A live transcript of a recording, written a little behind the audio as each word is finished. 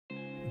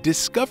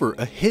Discover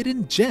a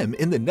hidden gem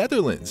in the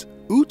Netherlands,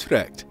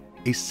 Utrecht,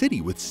 a city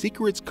with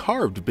secrets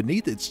carved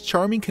beneath its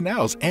charming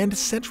canals and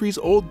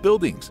centuries-old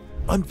buildings.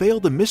 Unveil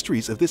the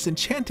mysteries of this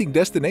enchanting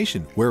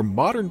destination where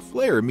modern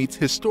flair meets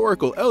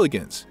historical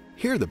elegance.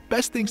 Here are the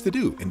best things to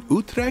do in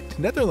Utrecht,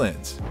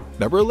 Netherlands.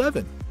 Number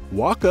 11.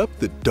 Walk up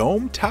the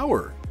Dome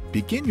Tower.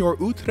 Begin your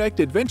Utrecht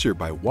adventure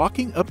by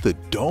walking up the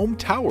Dome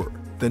Tower,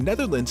 the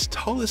Netherlands'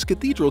 tallest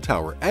cathedral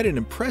tower at an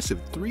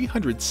impressive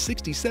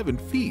 367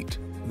 feet.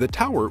 The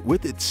tower,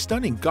 with its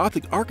stunning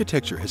Gothic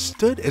architecture, has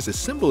stood as a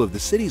symbol of the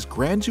city's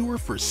grandeur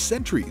for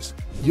centuries.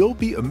 You'll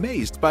be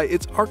amazed by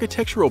its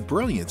architectural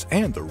brilliance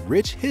and the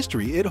rich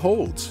history it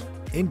holds.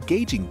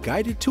 Engaging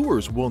guided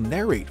tours will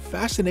narrate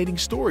fascinating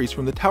stories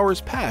from the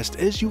tower's past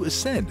as you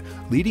ascend,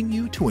 leading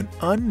you to an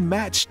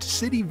unmatched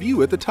city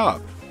view at the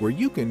top, where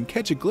you can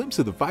catch a glimpse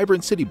of the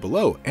vibrant city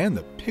below and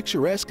the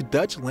picturesque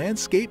Dutch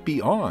landscape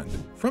beyond.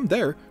 From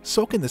there,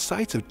 soak in the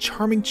sights of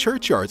charming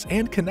churchyards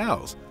and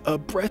canals, a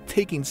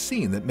breathtaking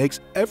scene that makes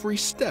every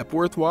step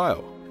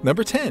worthwhile.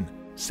 Number 10.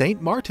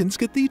 St. Martin's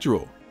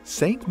Cathedral.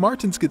 St.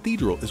 Martin's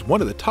Cathedral is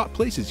one of the top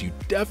places you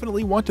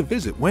definitely want to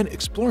visit when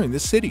exploring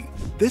this city.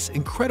 This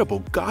incredible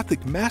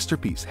Gothic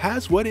masterpiece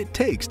has what it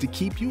takes to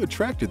keep you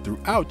attracted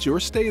throughout your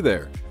stay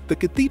there. The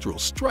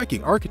cathedral's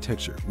striking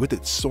architecture, with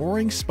its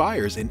soaring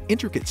spires and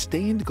intricate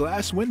stained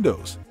glass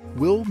windows,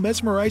 will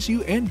mesmerize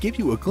you and give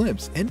you a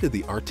glimpse into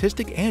the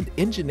artistic and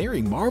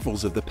engineering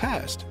marvels of the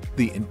past.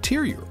 The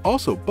interior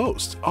also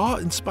boasts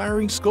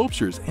awe-inspiring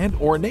sculptures and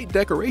ornate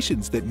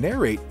decorations that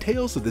narrate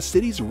tales of the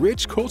city's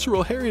rich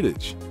cultural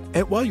heritage.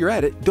 And while you're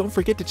at it, don't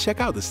forget to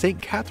check out the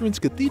St. Catherine's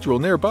Cathedral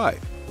nearby,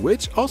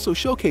 which also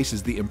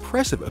showcases the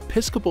impressive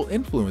Episcopal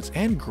influence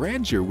and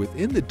grandeur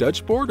within the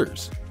Dutch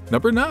borders.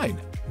 Number 9.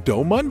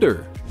 Dome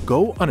Under.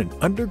 Go on an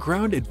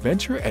underground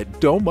adventure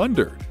at Dome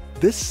Under.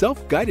 This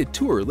self-guided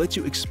tour lets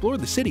you explore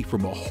the city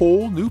from a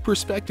whole new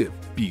perspective,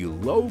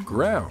 below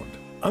ground.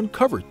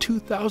 Uncover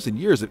 2,000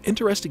 years of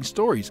interesting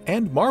stories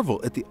and marvel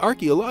at the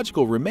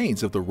archaeological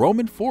remains of the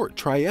Roman fort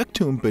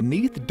Triectum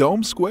beneath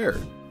Dome Square.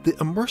 The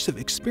immersive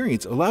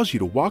experience allows you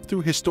to walk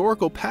through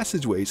historical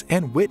passageways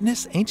and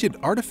witness ancient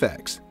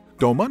artifacts.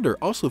 Dome Under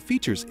also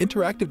features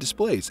interactive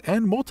displays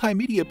and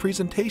multimedia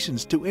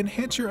presentations to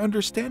enhance your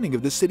understanding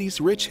of the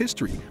city's rich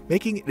history,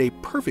 making it a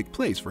perfect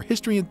place for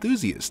history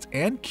enthusiasts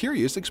and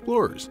curious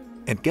explorers.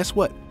 And guess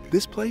what?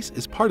 This place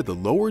is part of the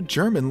Lower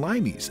German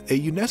Limes, a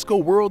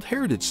UNESCO World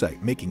Heritage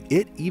Site, making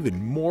it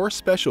even more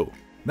special.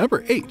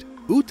 Number 8.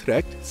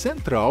 Utrecht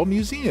Centraal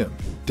Museum.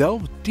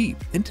 Delve deep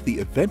into the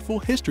eventful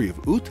history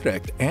of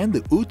Utrecht and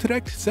the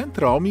Utrecht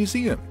Centraal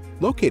Museum.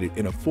 Located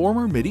in a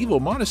former medieval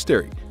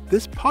monastery,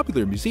 this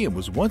popular museum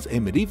was once a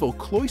medieval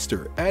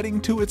cloister,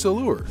 adding to its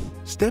allure.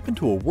 Step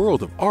into a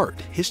world of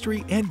art,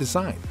 history, and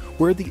design,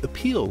 where the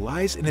appeal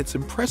lies in its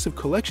impressive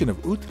collection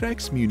of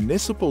Utrecht's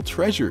municipal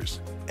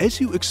treasures. As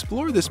you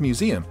explore this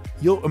museum,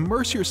 you'll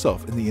immerse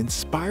yourself in the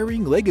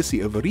inspiring legacy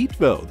of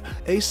Rietveld,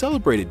 a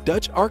celebrated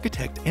Dutch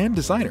architect and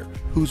designer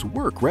whose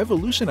work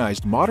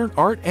revolutionized modern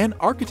art and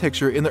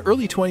architecture in the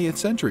early 20th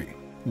century.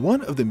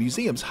 One of the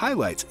museum's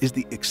highlights is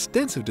the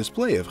extensive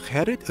display of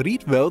Gerrit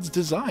Rietveld's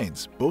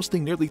designs,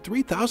 boasting nearly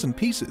 3,000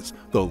 pieces,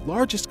 the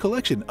largest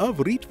collection of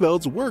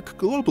Rietveld's work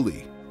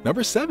globally.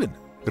 Number 7.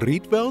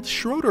 Rietveld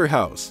Schroeder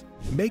House.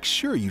 Make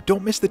sure you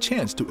don't miss the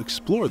chance to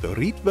explore the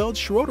Rietveld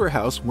Schroeder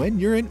House when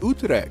you're in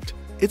Utrecht.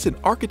 It's an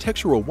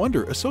architectural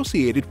wonder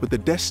associated with the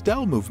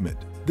Destel movement.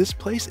 This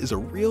place is a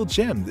real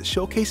gem that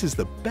showcases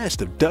the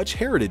best of Dutch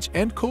heritage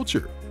and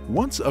culture.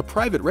 Once a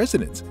private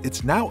residence,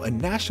 it's now a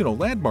national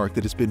landmark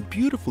that has been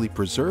beautifully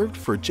preserved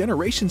for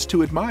generations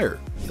to admire.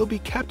 You'll be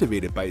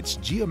captivated by its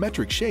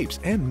geometric shapes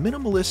and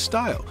minimalist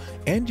style,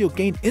 and you'll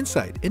gain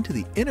insight into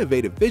the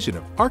innovative vision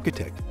of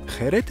architect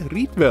Gerrit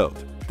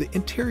Rietveld. The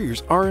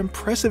interiors are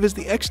impressive as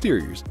the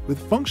exteriors,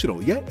 with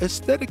functional yet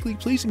aesthetically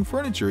pleasing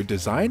furniture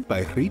designed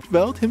by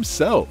Rietveld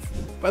himself.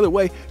 By the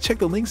way, check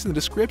the links in the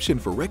description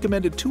for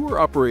recommended tour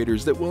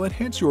operators that will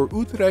enhance your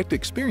Utrecht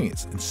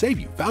experience and save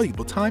you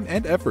valuable time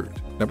and effort.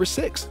 Number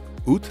 6.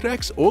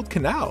 Utrecht's Old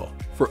Canal.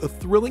 For a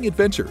thrilling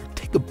adventure,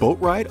 take a boat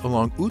ride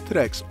along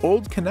Utrecht's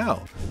Old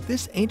Canal.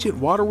 This ancient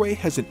waterway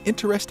has an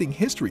interesting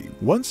history,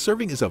 once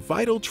serving as a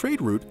vital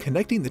trade route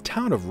connecting the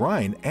town of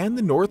Rhine and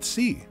the North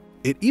Sea.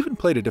 It even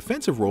played a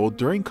defensive role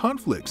during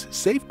conflicts,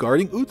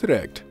 safeguarding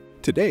Utrecht.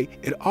 Today,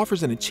 it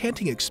offers an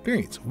enchanting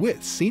experience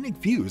with scenic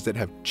views that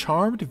have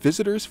charmed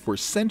visitors for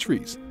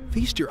centuries.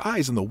 Feast your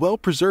eyes on the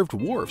well-preserved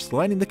wharfs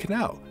lining the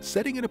canal,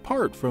 setting it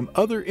apart from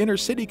other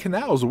inner-city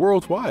canals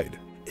worldwide.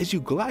 As you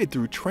glide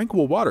through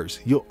tranquil waters,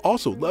 you'll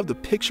also love the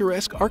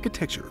picturesque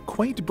architecture,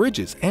 quaint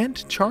bridges,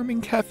 and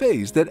charming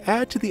cafes that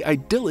add to the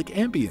idyllic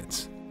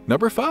ambience.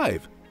 Number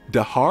 5.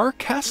 De Haar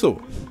Castle.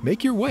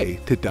 Make your way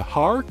to De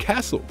Haar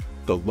Castle,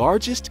 the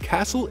largest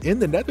castle in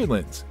the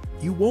Netherlands.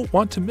 You won't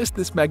want to miss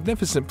this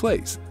magnificent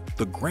place.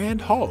 The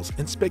grand halls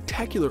and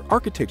spectacular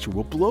architecture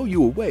will blow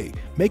you away,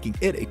 making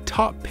it a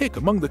top pick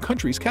among the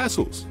country's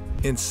castles.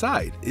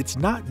 Inside, it's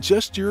not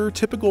just your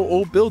typical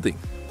old building.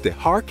 De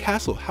Haar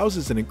Castle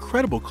houses an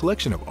incredible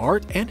collection of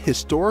art and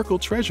historical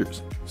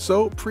treasures.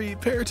 So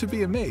prepare to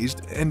be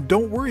amazed, and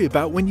don't worry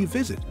about when you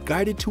visit.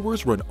 Guided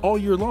tours run all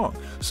year long,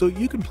 so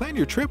you can plan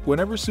your trip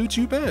whenever suits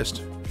you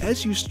best.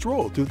 As you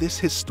stroll through this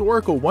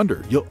historical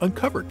wonder, you'll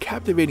uncover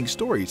captivating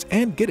stories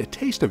and get a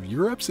taste of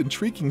Europe's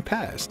intriguing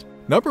past.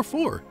 Number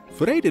 4.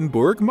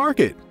 Vredenburg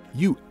Market.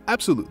 You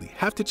absolutely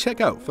have to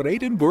check out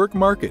Vredenburg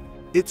Market.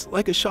 It's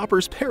like a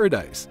shopper's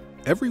paradise.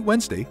 Every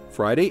Wednesday,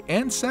 Friday,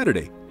 and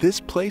Saturday, this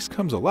place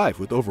comes alive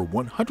with over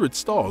 100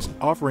 stalls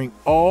offering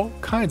all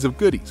kinds of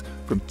goodies,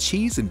 from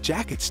cheese and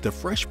jackets to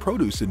fresh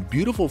produce and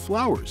beautiful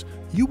flowers.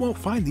 You won't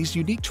find these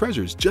unique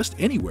treasures just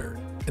anywhere.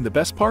 And the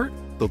best part?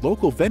 The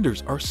local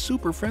vendors are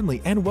super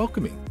friendly and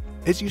welcoming.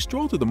 As you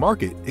stroll through the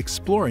market,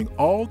 exploring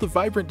all the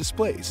vibrant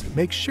displays,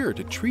 make sure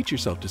to treat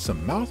yourself to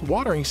some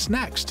mouth-watering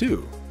snacks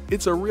too.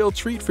 It's a real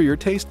treat for your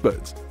taste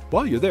buds.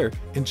 While you're there,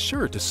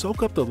 ensure to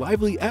soak up the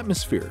lively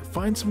atmosphere,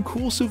 find some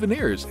cool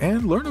souvenirs,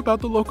 and learn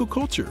about the local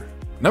culture.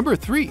 Number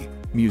 3.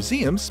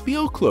 Museum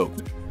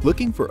Spielkloak.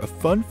 Looking for a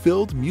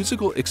fun-filled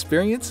musical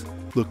experience?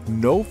 Look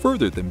no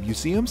further than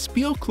Museum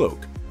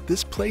Spielkloak.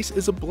 This place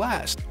is a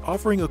blast,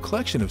 offering a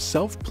collection of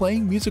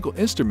self-playing musical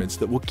instruments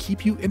that will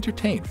keep you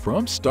entertained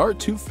from start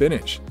to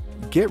finish.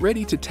 Get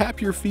ready to tap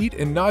your feet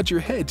and nod your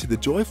head to the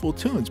joyful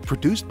tunes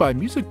produced by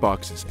music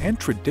boxes and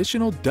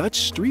traditional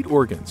Dutch street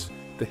organs.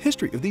 The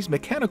history of these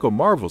mechanical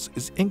marvels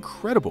is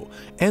incredible,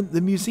 and the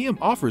museum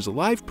offers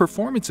live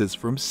performances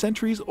from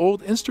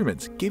centuries-old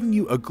instruments, giving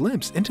you a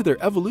glimpse into their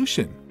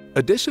evolution.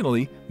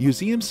 Additionally,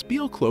 Museum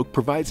Spielkloak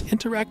provides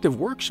interactive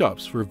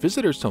workshops for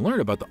visitors to learn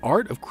about the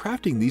art of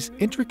crafting these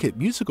intricate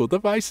musical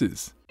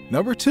devices.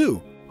 Number 2.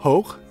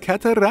 Hoog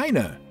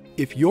Catharijne.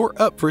 If you're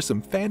up for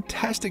some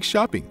fantastic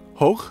shopping,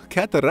 Hoog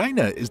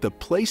Catharijne is the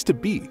place to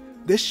be.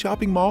 This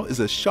shopping mall is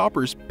a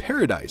shopper's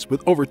paradise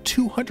with over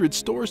 200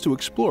 stores to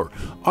explore,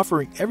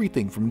 offering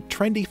everything from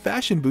trendy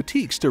fashion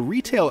boutiques to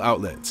retail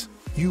outlets.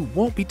 You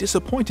won't be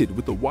disappointed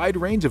with the wide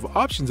range of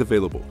options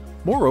available.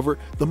 Moreover,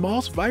 the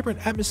mall's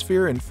vibrant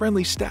atmosphere and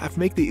friendly staff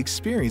make the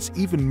experience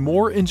even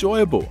more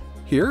enjoyable.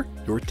 Here,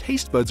 your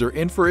taste buds are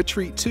in for a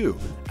treat too.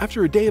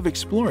 After a day of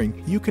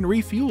exploring, you can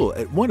refuel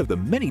at one of the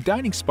many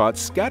dining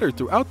spots scattered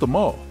throughout the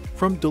mall.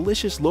 From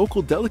delicious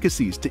local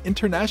delicacies to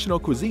international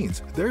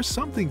cuisines, there's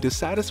something to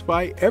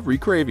satisfy every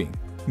craving.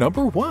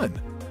 Number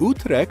 1.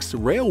 Utrecht's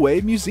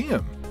Railway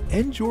Museum.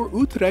 End your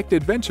Utrecht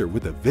adventure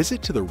with a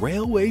visit to the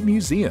Railway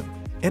Museum,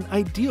 an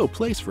ideal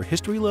place for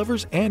history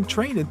lovers and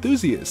train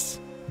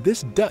enthusiasts.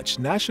 This Dutch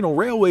National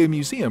Railway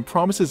Museum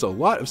promises a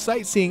lot of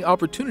sightseeing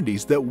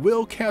opportunities that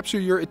will capture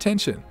your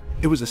attention.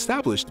 It was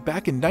established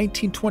back in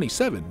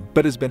 1927,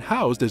 but has been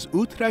housed as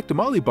Utrecht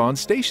Malibaan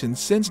Station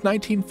since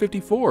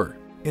 1954.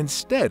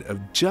 Instead of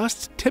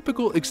just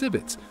typical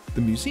exhibits,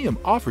 the museum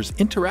offers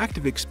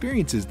interactive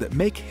experiences that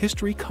make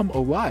history come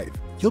alive.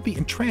 You'll be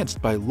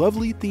entranced by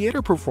lovely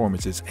theater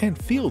performances and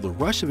feel the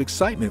rush of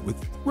excitement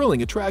with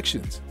thrilling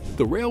attractions.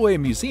 The Railway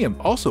Museum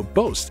also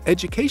boasts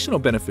educational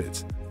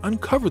benefits.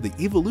 Uncover the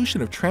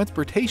evolution of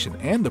transportation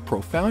and the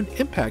profound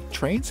impact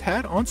trains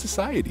had on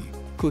society.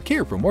 Click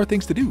here for more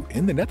things to do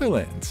in the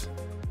Netherlands.